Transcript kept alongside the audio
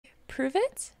prove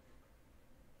it?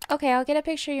 Okay, I'll get a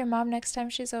picture of your mom next time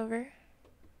she's over.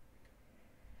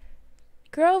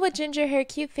 Girl with ginger hair,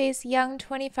 cute face, young,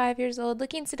 25 years old,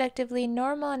 looking seductively,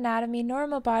 normal anatomy,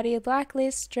 normal body, black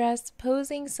lace dress,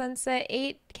 posing, sunset,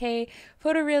 8K,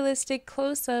 photorealistic,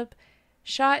 close-up,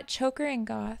 shot, choker, and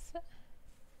goth.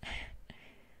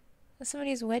 That's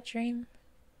somebody's wet dream.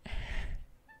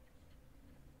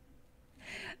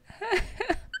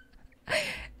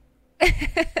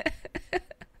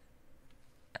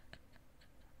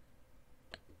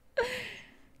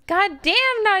 God damn,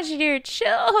 Najir,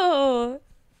 chill.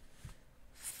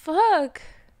 Fuck.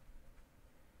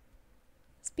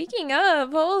 Speaking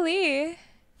of, holy.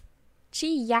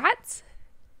 G-Yachts?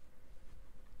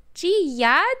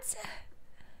 G-Yachts?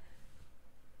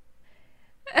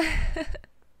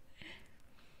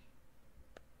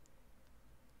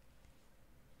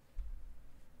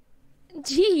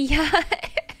 G-Yacht.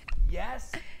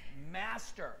 Yes,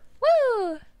 master.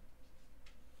 Woo!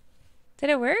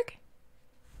 Did it work?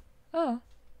 Oh.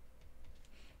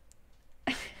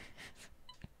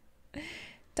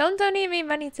 Don't donate me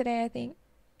money today, I think.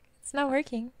 It's not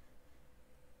working.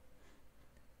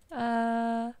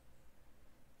 Thank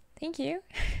you.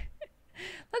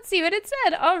 Let's see what it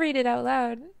said. I'll read it out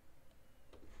loud.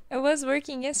 It was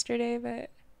working yesterday,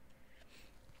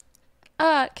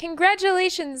 but...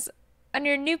 congratulations on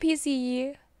your new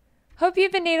PC. Hope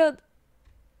you've enabled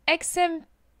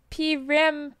XMP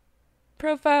RAM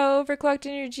profile overclocked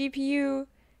in your GPU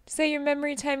to set your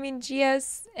memory timing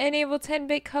GS, enable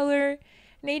 10-bit color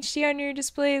and HD on your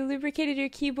display, lubricated your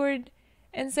keyboard,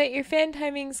 and set your fan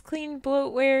timings, clean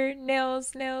bloatware,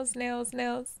 nails.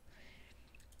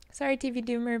 Sorry, TV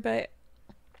Doomer, but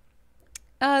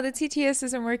the TTS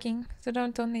isn't working, so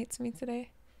don't donate to me today.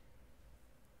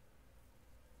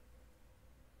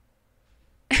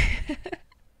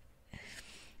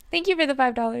 Thank you for the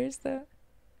 $5, though.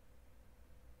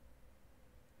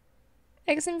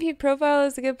 XMP profile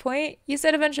is a good point. You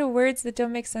said a bunch of words that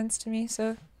don't make sense to me,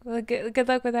 so well, good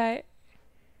luck with that.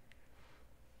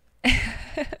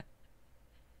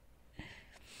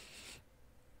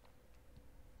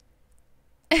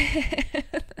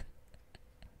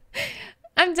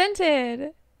 I'm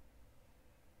dented.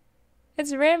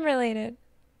 It's RAM related.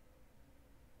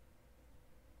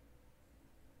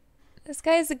 This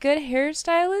guy is a good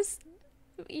hairstylist.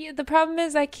 The problem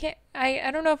is I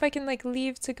don't know if I can like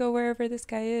leave to go wherever this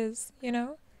guy is, you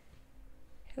know?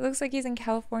 It looks like he's in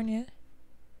California.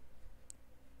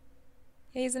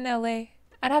 Yeah, he's in LA.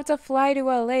 I'd have to fly to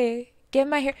LA, get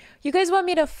my hair. You guys want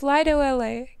me to fly to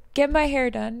LA, get my hair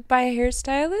done by a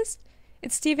hairstylist?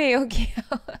 It's Steve Aoki.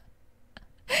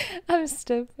 I'm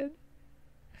stupid.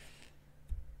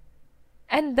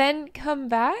 And then come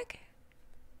back?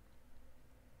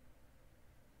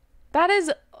 That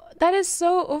is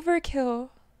so overkill.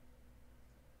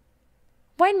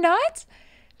 Why not?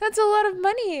 That's a lot of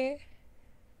money.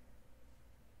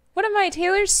 What am I,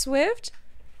 Taylor Swift?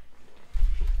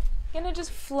 Gonna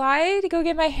just fly to go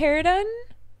get my hair done?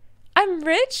 I'm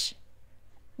rich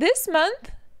this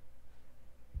month.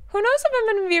 Who knows if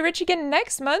I'm gonna be rich again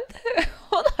next month?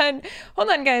 Hold on,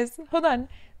 guys. Hold on.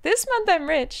 This month I'm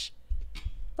rich.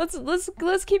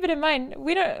 Let's keep it in mind.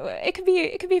 We don't. It could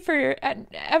be for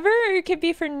ever, or it could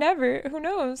be for never. Who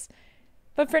knows?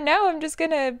 But for now, I'm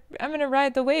gonna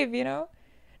ride the wave. You know?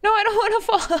 No, I don't want to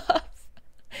fall off.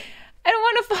 I don't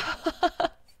want to fall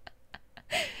off.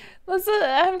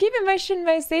 I'm keeping my shit in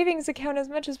my savings account as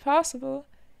much as possible.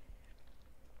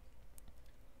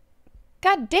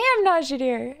 God damn,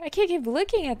 Najadir. I can't keep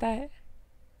looking at that.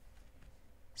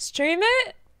 Stream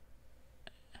it?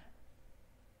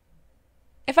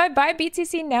 If I buy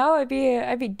BTC now, I'd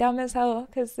be dumb as hell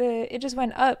because it just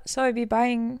went up. So I'd be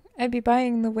buying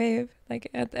the wave like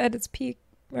at its peak,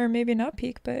 or maybe not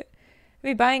peak, but I'd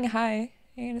be buying high.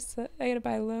 I gotta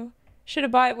buy low. Should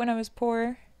have bought it when I was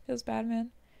poor. Feels bad,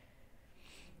 man.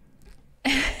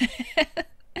 I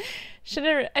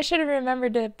should have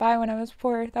remembered to buy when I was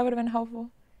poor. That would have been helpful.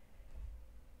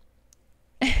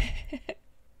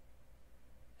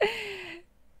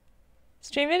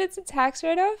 Stream it, it's a tax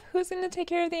write-off? Who's gonna take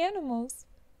care of the animals?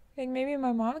 Like, maybe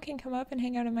my mom can come up and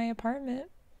hang out in my apartment.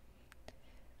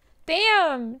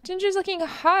 Damn! Ginger's looking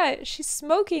hot. She's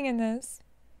smoking in this.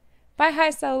 Buy high,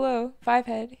 sell low. 5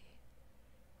 head.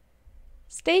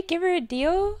 State, give her a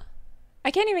deal?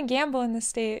 I can't even gamble in this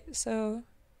state, so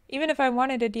even if I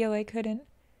wanted a deal, I couldn't.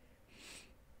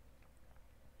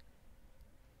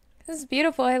 This is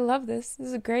beautiful. I love this.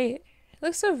 This is great. It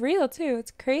looks so real, too.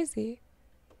 It's crazy.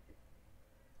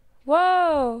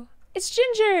 Whoa! It's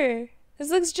Ginger! This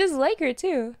looks just like her,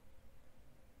 too.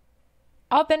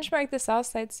 I'll benchmark the south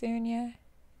side soon, yeah.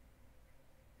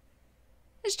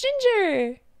 It's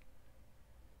Ginger.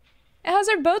 It has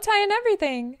her bow tie and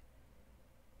everything.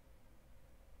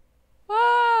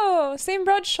 Whoa, same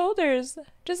broad shoulders.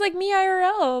 Just like me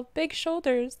IRL, big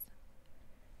shoulders.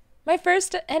 My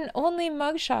first and only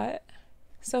mugshot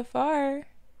so far.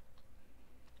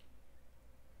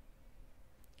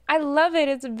 I love it,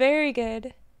 it's very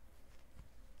good.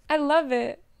 I love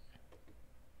it.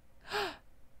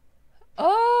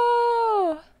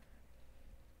 Oh,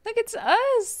 look, it's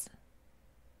us.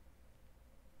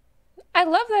 I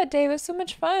love that day, it was so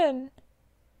much fun.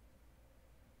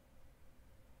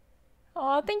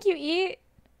 Oh, thank you, Eat.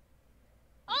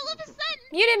 All of a sudden,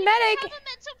 Mutant Medic. You have a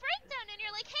mental breakdown and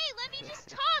you're like, hey, let me just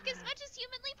talk as much as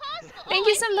humanly possible. Thank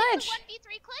you so much. It's a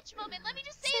 1v3 clutch moment. Let me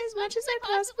just say as much as I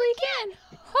possibly can.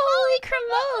 Holy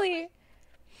cramoly.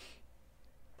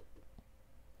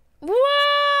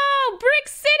 Whoa! Brick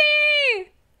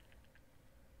City!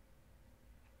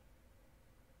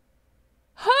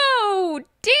 Oh,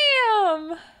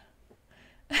 damn!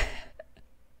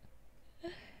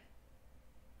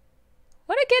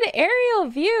 What a good aerial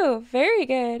view. Very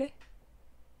good.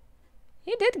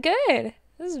 You did good.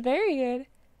 This is very good.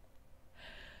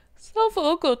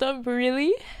 Self-vocal dump,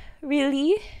 really?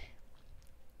 Really?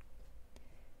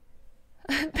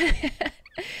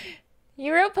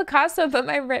 You wrote Picasso, but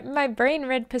my brain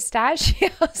read pistachio.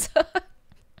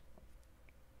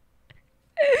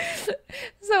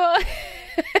 So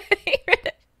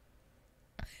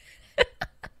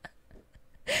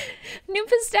new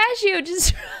pistachio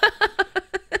just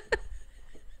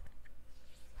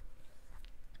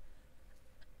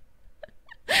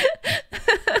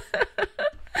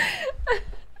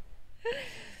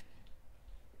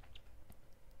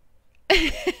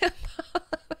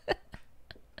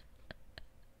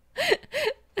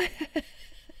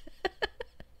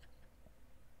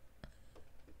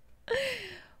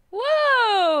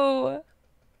Whoa!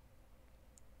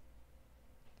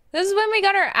 This is when we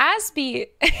got our ass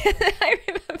beat. I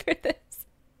remember this.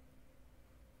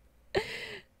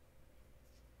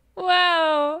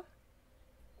 Wow.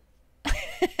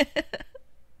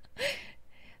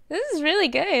 This is really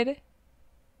good.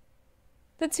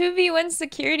 The 2v1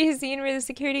 security scene where the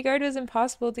security guard was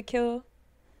impossible to kill.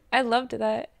 I loved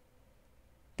that.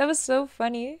 That was so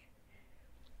funny.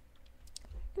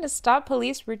 I'm gonna stop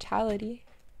police brutality.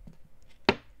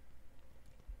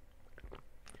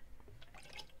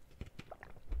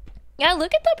 Yeah,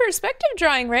 look at the perspective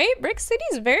drawing, right? Brick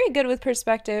City's very good with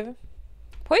perspective.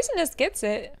 Poisonous gets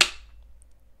it.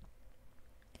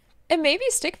 It may be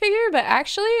stick figure, but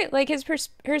actually, like, his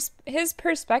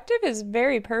perspective is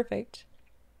very perfect.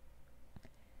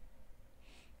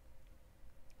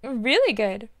 Really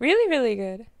good. Really, really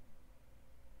good.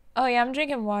 Oh yeah, I'm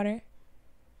drinking water.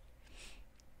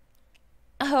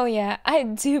 Oh yeah, I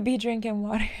do be drinking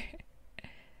water.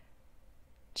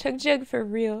 Chug jug for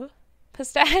real.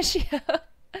 Pistachio.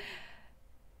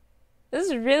 This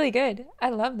is really good. I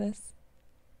love this.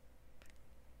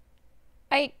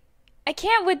 I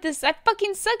can't with this. I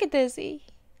fucking suck at this.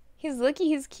 He's lucky,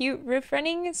 he's cute. Riff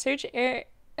running, search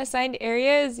assigned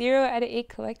area, 0 out of 8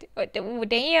 collected. Oh,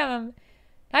 damn.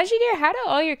 Najee dear, how do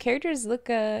all your characters look,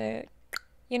 you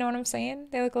know what I'm saying?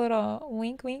 They look a little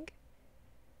wink wink.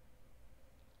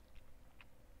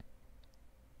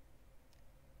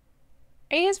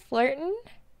 Are you guys flirting?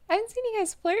 I haven't seen you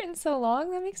guys flirt in so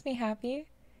long. That makes me happy.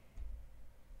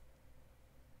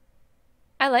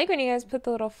 I like when you guys put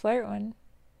the little flirt one.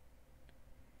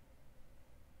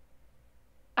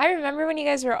 I remember when you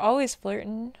guys were always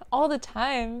flirting. All the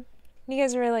time. You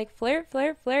guys were like flirt,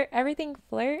 flirt, flirt. Everything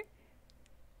flirt.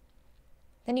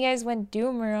 Then you guys went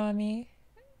doomer on me.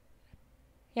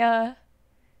 Yeah.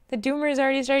 The doomer's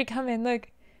already started coming. Look.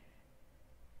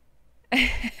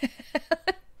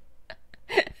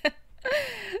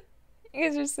 You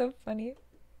guys are so funny.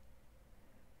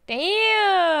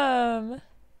 Damn!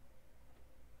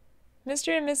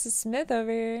 Mr. and Mrs. Smith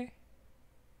over here.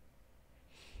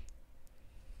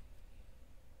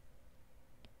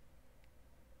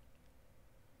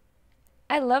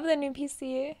 I love the new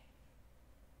PC.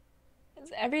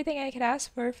 It's everything I could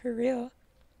ask for real.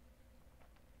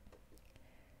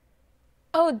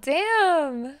 Oh,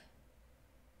 damn!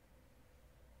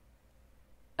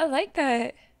 I like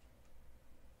that.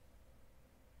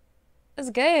 That's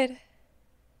good.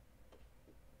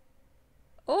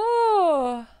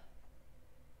 Oh.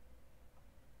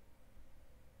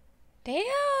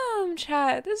 Damn,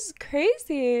 chat. This is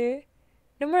crazy.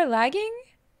 No more lagging?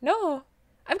 No.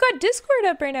 I've got Discord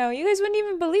up right now. You guys wouldn't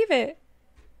even believe it.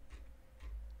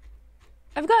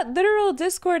 I've got literal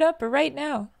Discord up right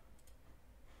now.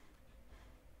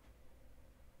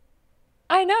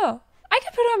 I know. I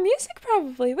could put on music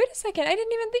probably. Wait a second. I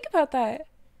didn't even think about that.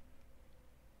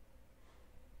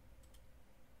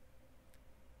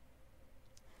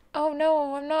 Oh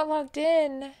no, I'm not logged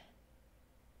in.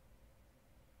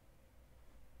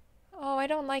 Oh, I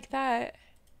don't like that.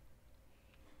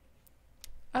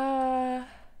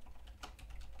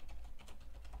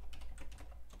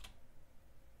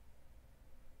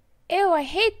 Ew, I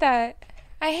hate that.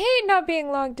 I hate not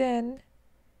being logged in.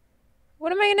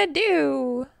 What am I gonna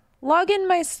do? Log in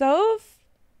myself?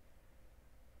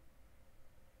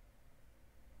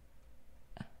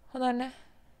 Hold on.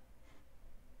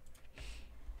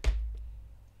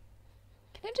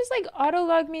 Can it just like auto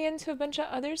log me into a bunch of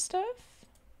other stuff?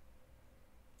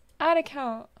 Add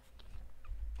account.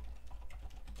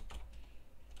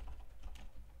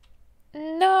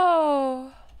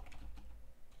 No.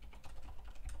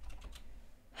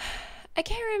 I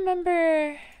can't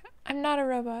remember. I'm not a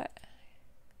robot.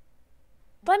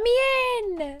 Let me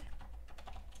in.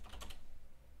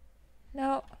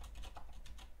 No.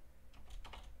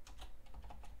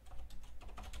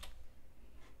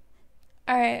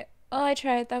 Alright. Well, I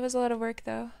tried. That was a lot of work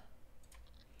though.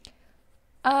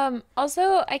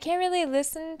 Also, I can't really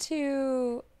listen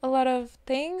to a lot of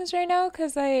things right now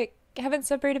because I haven't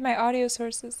separated my audio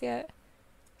sources yet.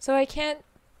 So I can't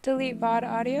delete VOD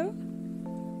audio.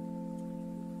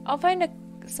 I'll find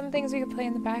some things we could play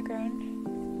in the background.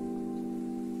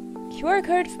 QR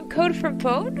code for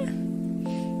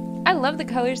phone? I love the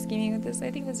color scheming with this.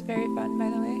 I think it's very fun, by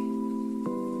the way.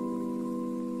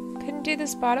 Couldn't do the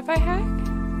Spotify hack?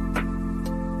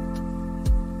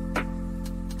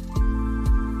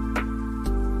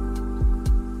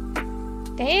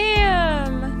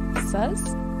 Damn!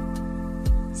 Sus?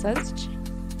 Sus?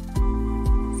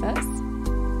 Sus?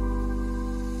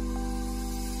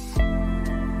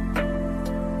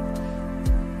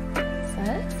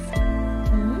 Sus?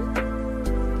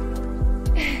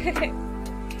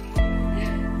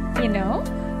 You know?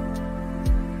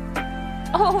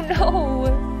 Oh no!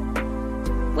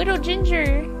 Little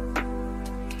Ginger!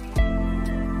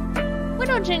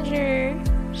 Little Ginger!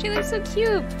 She looks so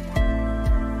cute!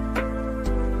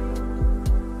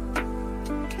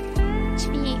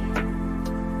 Chibi.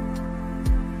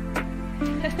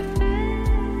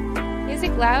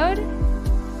 Music loud?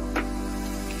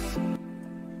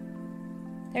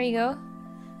 There you go.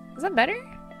 Is that better?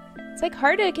 It's like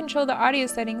hard to control the audio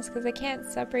settings because I can't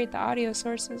separate the audio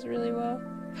sources really well.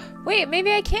 Wait,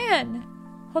 maybe I can.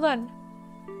 Hold on.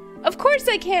 Of course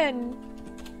I can.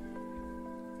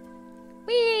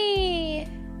 Whee!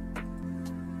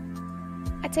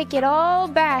 I take it all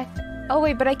back. Oh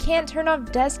wait, but I can't turn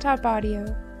off desktop audio.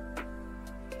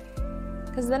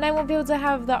 Because then I won't be able to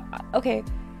have the... Okay.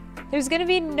 There's gonna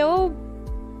be no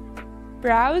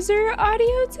browser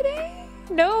audio today?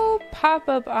 No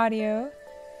pop-up audio.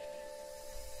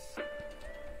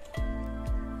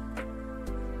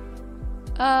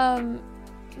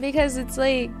 Because it's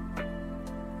like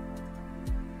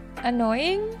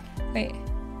annoying. Wait,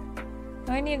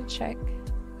 no, I need to check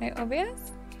my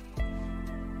OBS.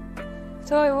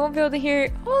 So I won't be able to hear.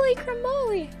 Holy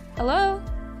cramoly! Hello?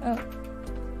 Oh,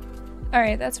 all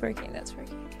right, that's working. That's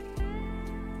working.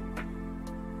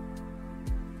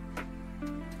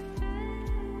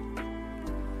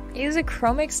 Use a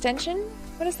Chrome extension?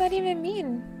 What does that even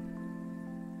mean?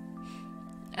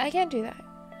 I can't do that.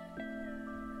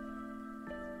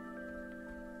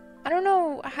 I don't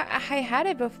know. I had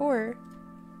it before.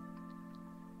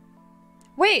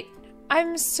 Wait,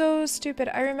 I'm so stupid.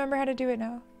 I remember how to do it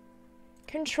now.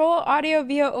 Control audio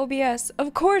via OBS.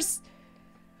 Of course.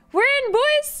 We're in,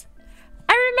 boys.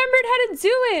 I remembered how to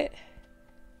do it.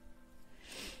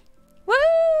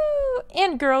 Woo!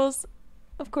 And girls,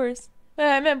 of course.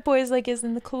 I meant boys like as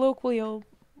in the colloquial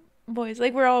boys.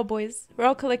 Like we're all boys. We're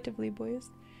all collectively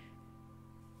boys.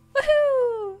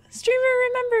 Woohoo! Streamer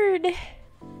remembered.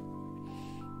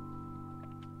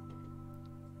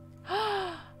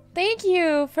 Thank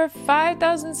you for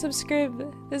 5,000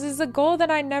 subscribers. This is a goal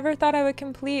that I never thought I would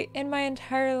complete in my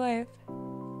entire life.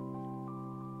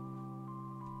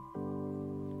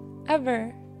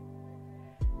 Ever.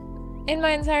 In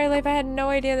my entire life, I had no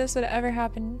idea this would ever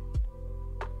happen.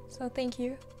 So thank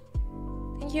you.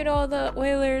 Thank you to all the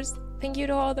whalers. Thank you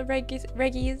to all the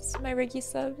reggies, my reggie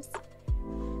subs.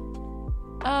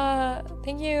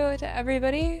 Thank you to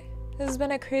everybody. This has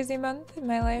been a crazy month in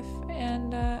my life,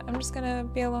 and I'm just gonna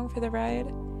be along for the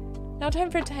ride. Now time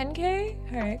for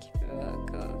 10K? Alright,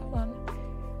 go, hold on.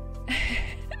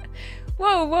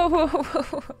 Whoa, whoa, whoa,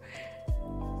 whoa.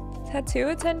 Tattoo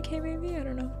at 10K maybe? I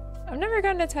don't know. I've never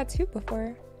gotten a tattoo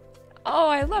before. Oh,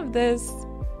 I love this.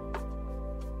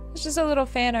 It's just a little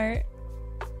fan art.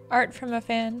 art from a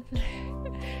fan.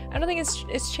 I don't think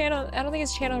it's channel. I don't think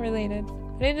it's channel related.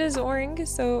 But it is orange,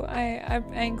 so I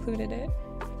included it.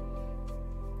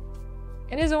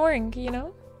 It is orange, you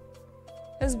know.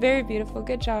 It's very beautiful.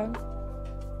 Good job.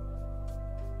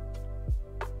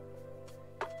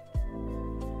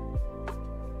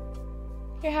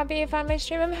 You're happy you found my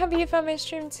stream? I'm happy you found my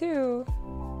stream too.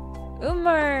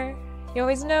 Umar! You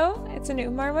always know it's an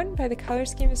Umar one, but the color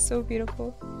scheme is so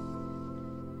beautiful.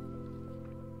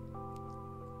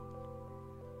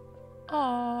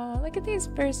 Aw, look at these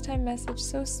first time message,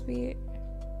 so sweet.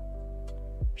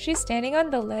 She's standing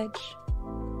on the ledge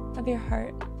of your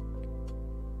heart.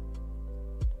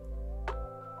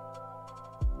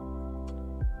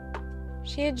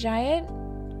 She a giant?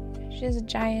 She is a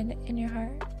giant in your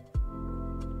heart.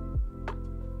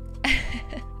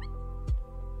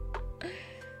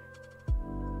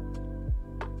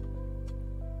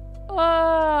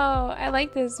 Oh, I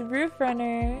like this roof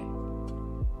runner.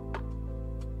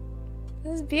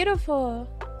 This is beautiful.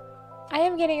 I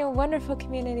am getting a wonderful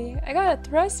community. I got a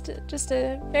thrust, just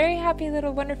a very happy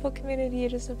little wonderful community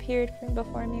just appeared from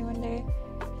before me one day.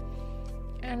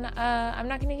 And I'm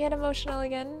not gonna get emotional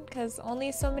again, because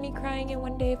only so many crying in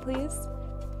one day, please.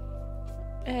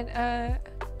 And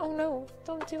oh no,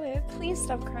 don't do it. Please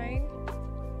stop crying.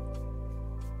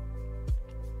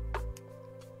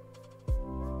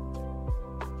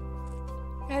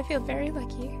 I feel very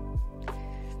lucky.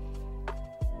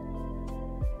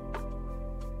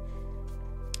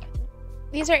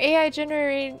 These are AI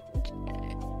generated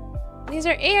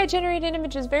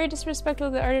images. Very disrespectful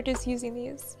of the artist using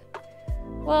these.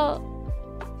 Well,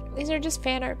 these are just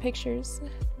fan art pictures.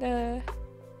 They're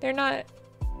not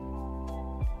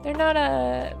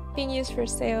being used for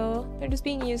sale. They're just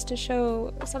being used to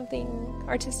show something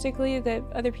artistically that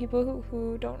other people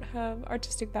who don't have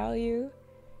artistic value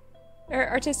or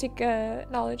artistic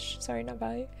knowledge, sorry, not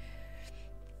value,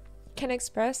 can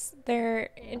express their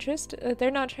interest.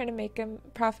 They're not trying to make a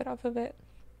profit off of it.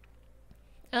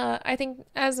 I think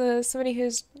as somebody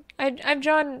who's I've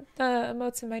drawn the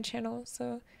emotes in my channel,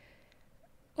 so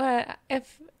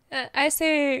if I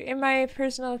say, in my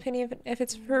personal opinion, if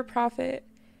it's for profit,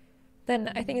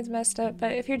 then I think it's messed up.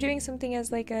 But if you're doing something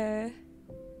as like a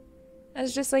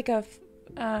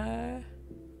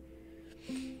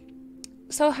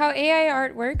so how AI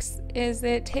art works is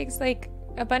it takes like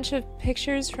a bunch of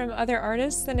pictures from other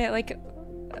artists and it like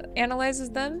analyzes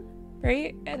them,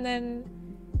 right? And then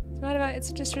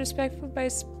it's disrespectful by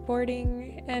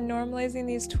sporting and normalizing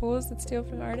these tools that steal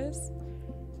from artists.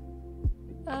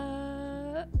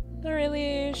 Not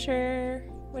really sure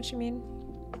what you mean.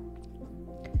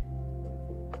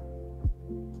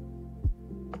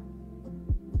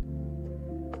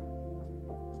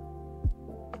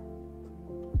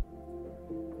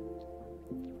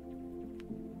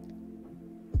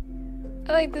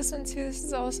 I like this one too. This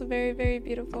is also very, very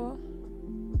beautiful.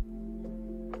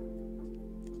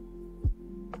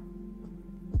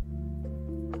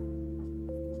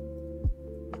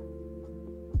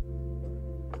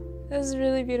 This is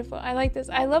really beautiful. I like this.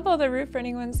 I love all the roof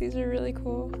running ones. These are really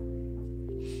cool.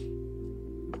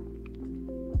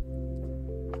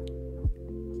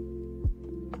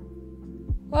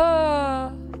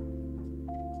 Whoa!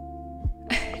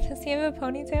 Does he have a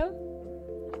ponytail?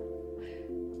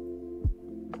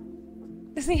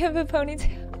 Does he have a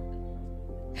ponytail?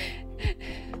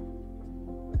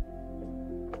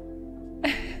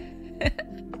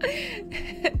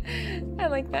 I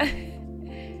like that.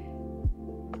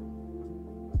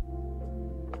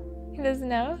 He does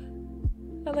now?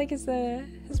 I like his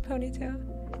ponytail.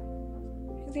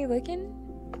 Is he looking?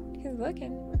 He's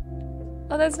looking.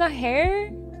 Oh, that's not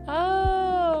hair?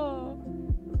 Oh!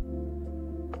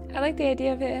 I like the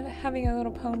idea of it having a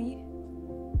little pony.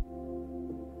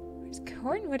 There's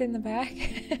cornwood in the back.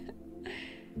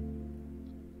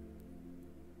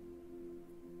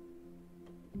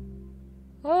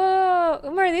 Oh,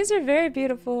 Umar, these are very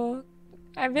beautiful.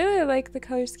 I really like the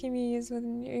color scheme you use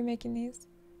when you're making these.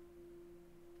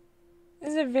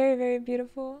 These are very, very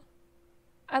beautiful.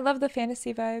 I love the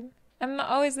fantasy vibe. I'm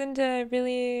always into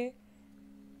really,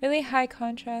 really high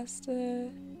contrast.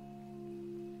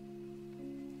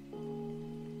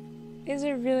 These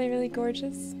are really, really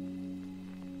gorgeous.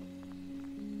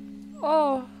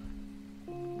 Oh,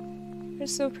 they're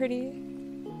so pretty.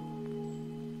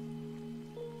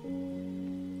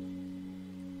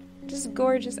 Just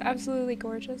gorgeous, absolutely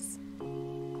gorgeous.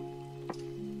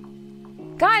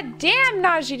 God damn,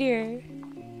 Najidir!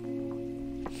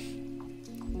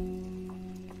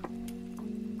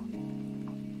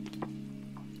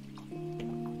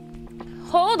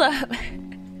 Hold up!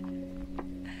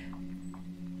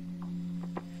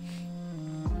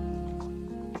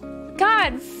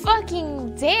 God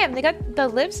fucking damn. They got the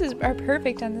lips are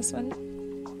perfect on this one.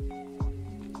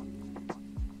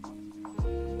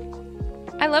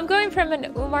 I love going from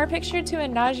an Umar picture to a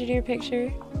Najidir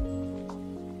picture.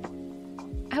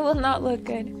 I will not look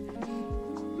good.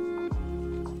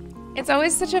 It's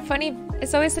always such a funny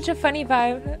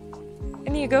vibe.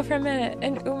 And you go from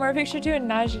an Umar picture to a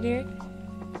Najidir.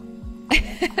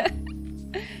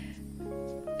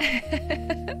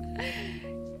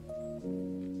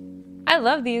 I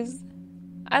love these.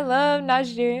 I love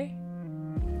Najidir.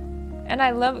 And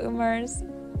I love Umar's.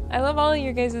 I love all of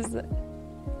your guys's.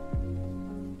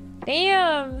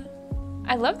 Damn!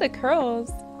 I love the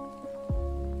curls.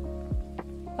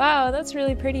 Wow, that's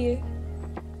really pretty.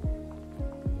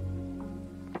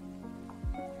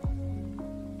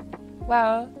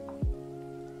 Wow.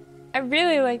 I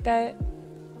really like that.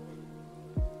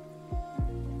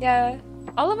 Yeah.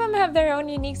 All of them have their own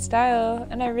unique style,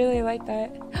 and I really like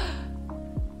that.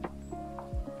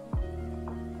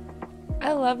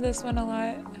 I love this one a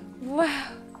lot. Wow.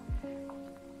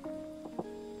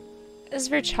 This is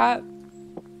for Chop.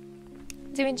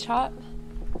 Doing Chop.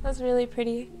 That's really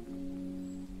pretty.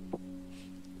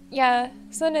 Yeah,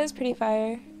 this one is pretty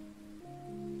fire.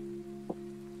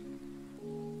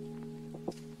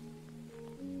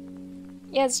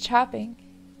 Yeah, it's chopping.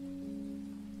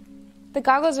 The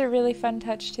goggles are really fun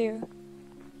touch too.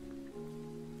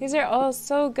 These are all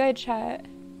so good, chat.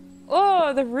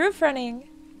 Oh, the roof running.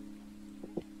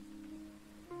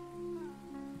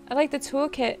 I like the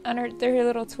toolkit under their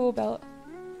little tool belt.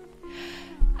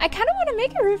 I kind of want to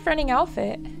make a roof running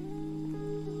outfit.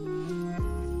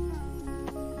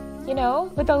 You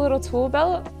know, with a little tool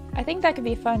belt. I think that could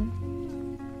be fun.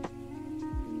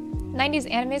 90s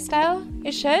anime style?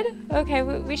 It should? Okay,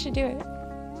 we should do it.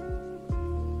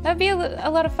 That'd be a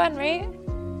lot of fun, right?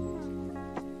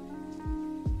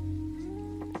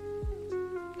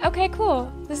 Okay,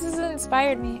 cool. This has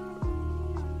inspired me.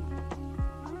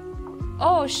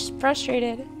 Oh,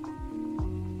 frustrated.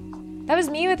 That was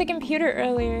me with the computer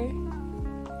earlier.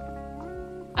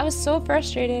 I was so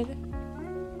frustrated.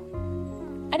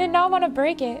 I did not want to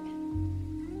break it.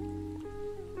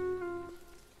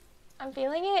 I'm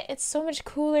feeling it. It's so much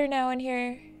cooler now in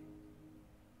here.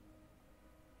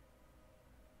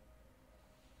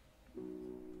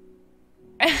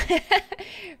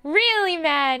 Really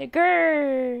mad.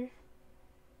 Grrr.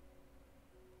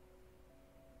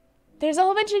 There's a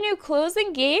whole bunch of new clothes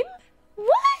in game?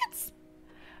 What?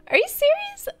 Are you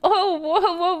serious? Oh, whoa,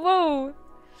 whoa, whoa.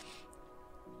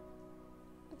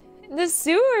 The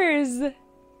sewers.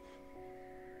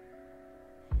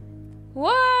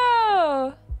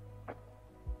 Whoa.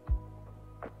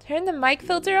 Turn the mic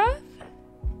filter off?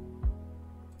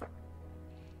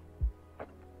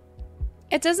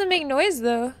 It doesn't make noise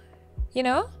though, you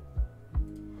know?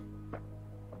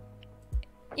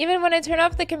 Even when I turn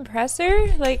off the compressor,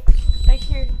 like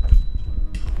here,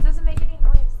 it doesn't make any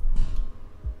noise.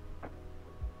 Can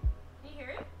you hear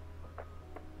it?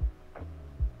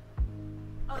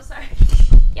 Oh, sorry.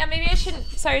 Yeah, maybe I shouldn't.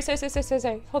 Sorry.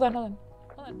 Hold on.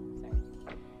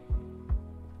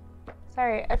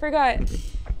 Sorry, I forgot.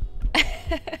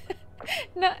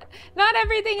 Not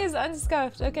everything is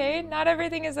unscuffed, okay? Not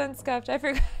everything is unscuffed. I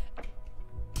forgot.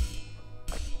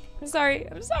 I'm sorry.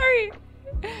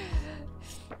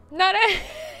 Not a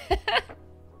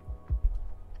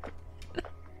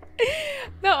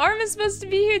The arm is supposed to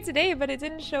be here today, but it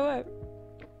didn't show up.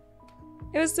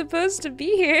 It was supposed to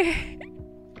be here.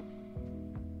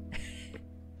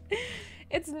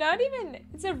 It's not even...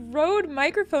 It's a Rode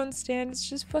microphone stand. It's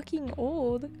just fucking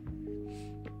old.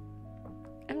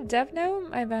 I'm deaf now?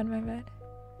 My bad.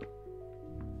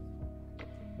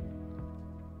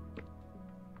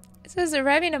 It says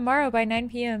arriving tomorrow by 9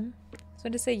 p.m. So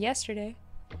to say yesterday.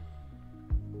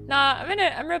 Nah,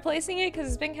 I'm replacing it because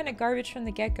it's been kind of garbage from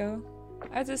the get-go.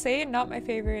 I have to say, not my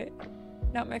favorite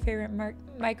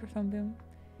microphone boom.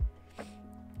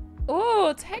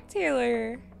 Oh, Tech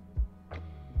Taylor.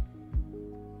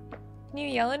 Can you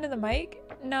yell into the mic?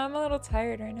 No, I'm a little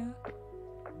tired right now.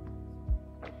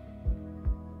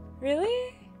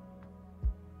 Really?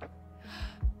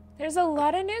 There's a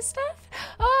lot of new stuff?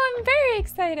 Oh, I'm very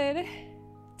excited.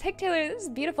 Tech Taylor, this is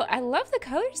beautiful. I love the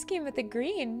color scheme with the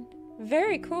green.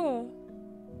 Very cool.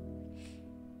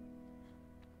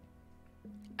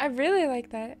 I really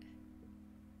like that.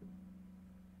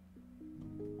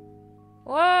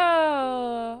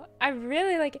 Whoa. I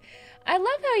really like it. I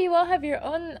love how you all have your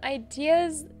own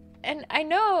ideas. And I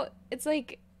know it's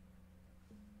like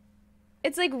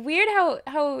weird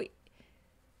how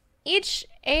each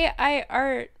AI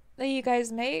art that you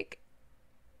guys make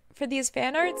for these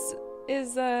fan arts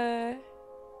is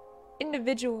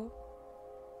individual.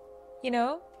 You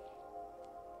know?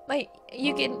 Like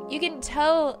you can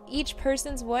tell each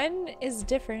person's one is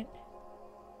different.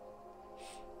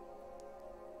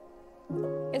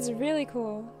 It's really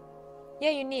cool. Yeah,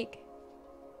 unique.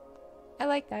 I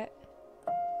like that.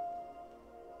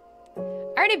 I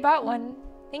already bought one.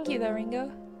 Thank you though,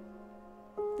 Ringo.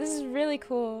 This is really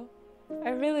cool. I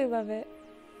really love it.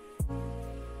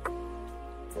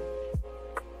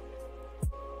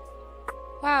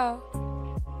 Wow.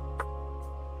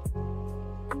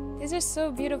 These are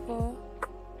so beautiful.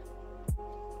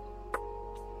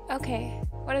 Okay,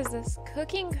 what is this?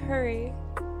 Cooking curry.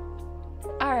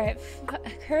 Alright,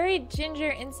 curry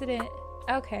ginger incident.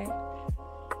 Okay.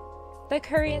 The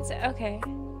curry incident. Okay.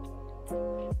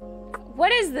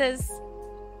 What is this?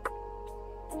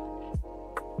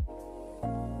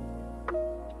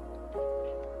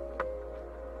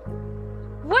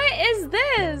 What is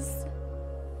this?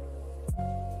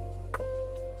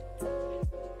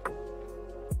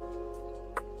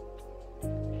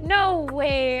 No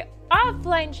way.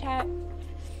 Offline chat.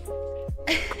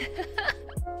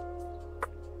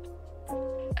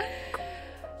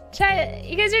 Chat,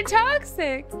 you guys are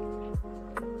toxic.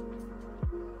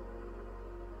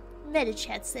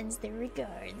 MetaChat sends their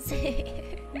regards.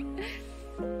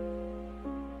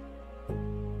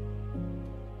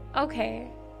 Okay.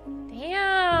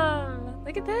 Damn.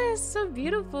 Look at this. So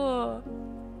beautiful.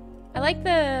 I like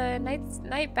the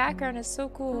night background. Is so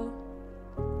cool.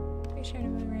 Make sure to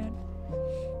move around.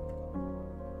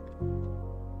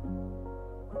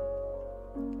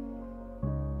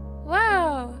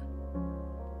 Wow.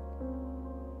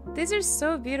 These are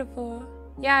so beautiful.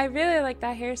 Yeah, I really like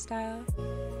that hairstyle.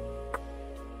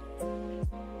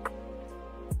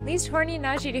 Least horny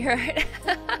Naji to your heart.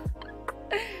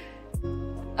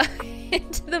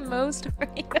 Into the most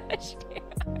horny Naji to your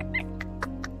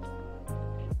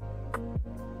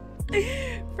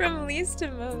heart. From least to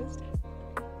most.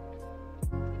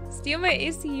 Steal my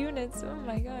AC units. Oh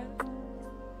my god.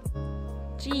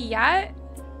 Gee, yacht?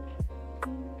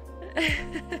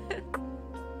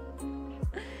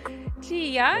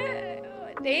 Gee, yacht?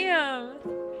 Damn.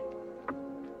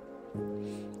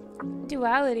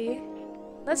 Duality.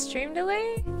 Less stream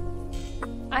delay?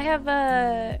 I have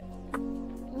a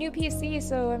new PC,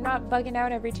 so I'm not bugging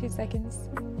out every 2 seconds.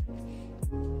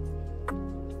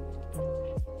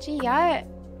 Gee, yeah.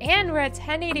 And we're at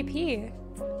 1080p.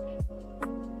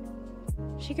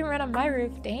 She can run on my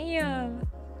roof. Damn.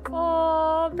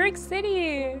 Oh, Brick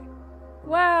City.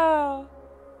 Wow.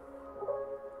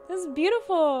 This is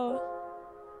beautiful.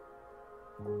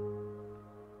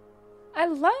 I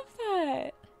love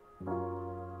that.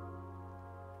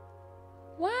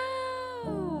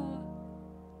 Wow.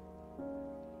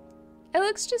 It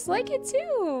looks just like it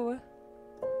too.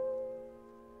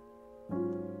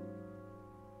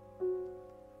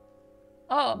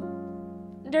 Oh,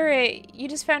 Dure, you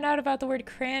just found out about the word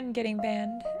cran getting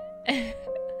banned.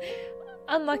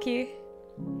 Unlucky.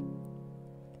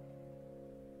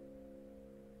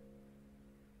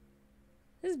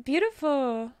 This is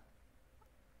beautiful.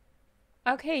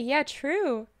 Okay, yeah,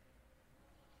 true.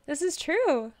 This is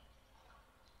true.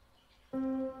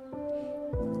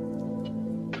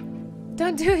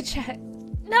 Don't do it, chat.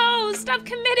 No, stop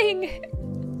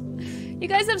committing. You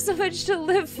guys have so much to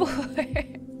live for.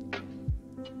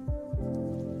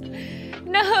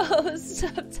 No,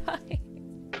 stop dying.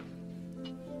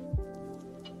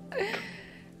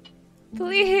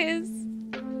 Please.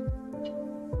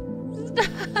 Stop.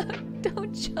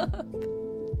 Don't jump.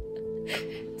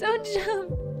 Don't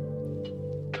jump.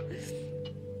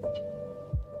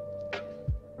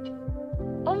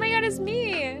 Oh my god, it's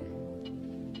me.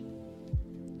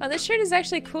 Oh, this shirt is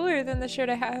actually cooler than the shirt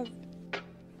I have.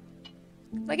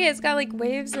 Look at it, it's got like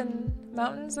waves and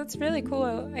mountains. That's a really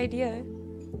cool idea.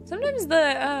 Sometimes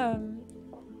the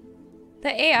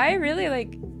AI really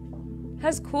like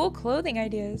has cool clothing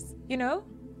ideas, you know?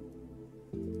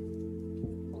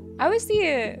 I always see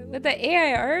it with the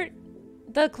AI art,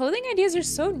 the clothing ideas are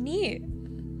so neat.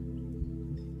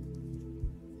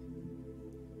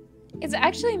 It's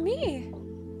actually me.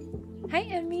 Hi,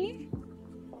 Emmy.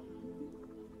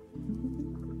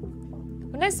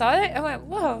 When I saw it, I went,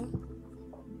 whoa.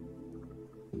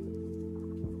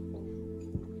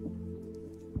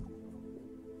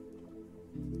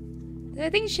 I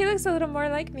think she looks a little more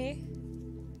like me.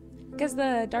 Because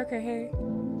the darker hair.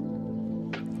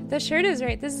 The shirt is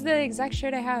right. This is the exact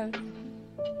shirt I have.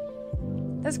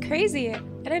 That's crazy. I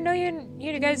didn't know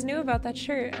you guys knew about that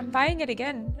shirt. I'm buying it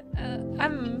again.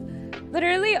 I'm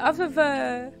literally off of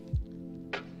a...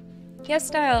 Yes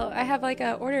Style. I have like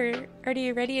a order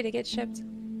already ready to get shipped.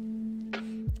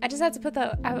 I just had to put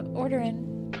the order in.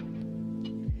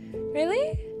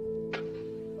 Really?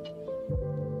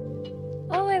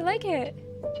 Oh, I like it.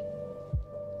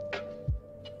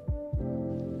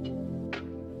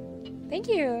 Thank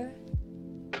you.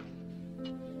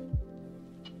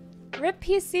 RIP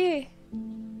PC.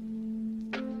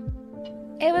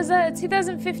 It was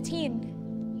 2015.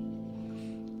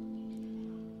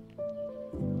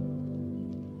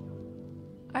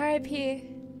 RIP.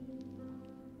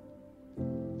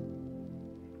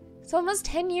 It's almost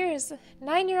 10 years.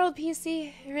 9-year-old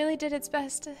PC. It really did its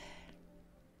best.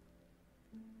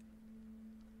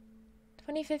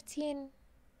 2015.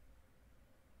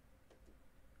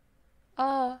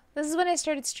 Oh, this is when I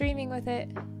started streaming with it.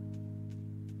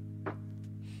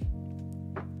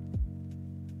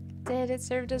 It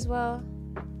served as well.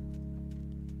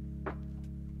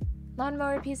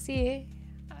 Lawnmower PC.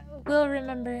 I will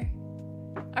remember.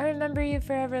 I remember you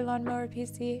forever, Lawnmower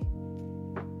PC.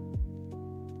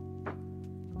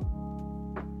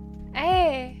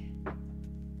 Hey!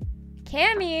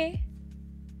 Cammy!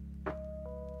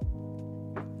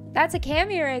 That's a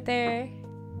Cammy right there.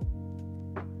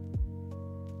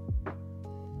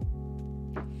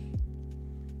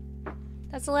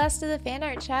 That's the last of the fan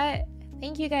art chat.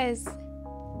 Thank you guys.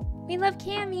 We love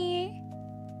Cammy.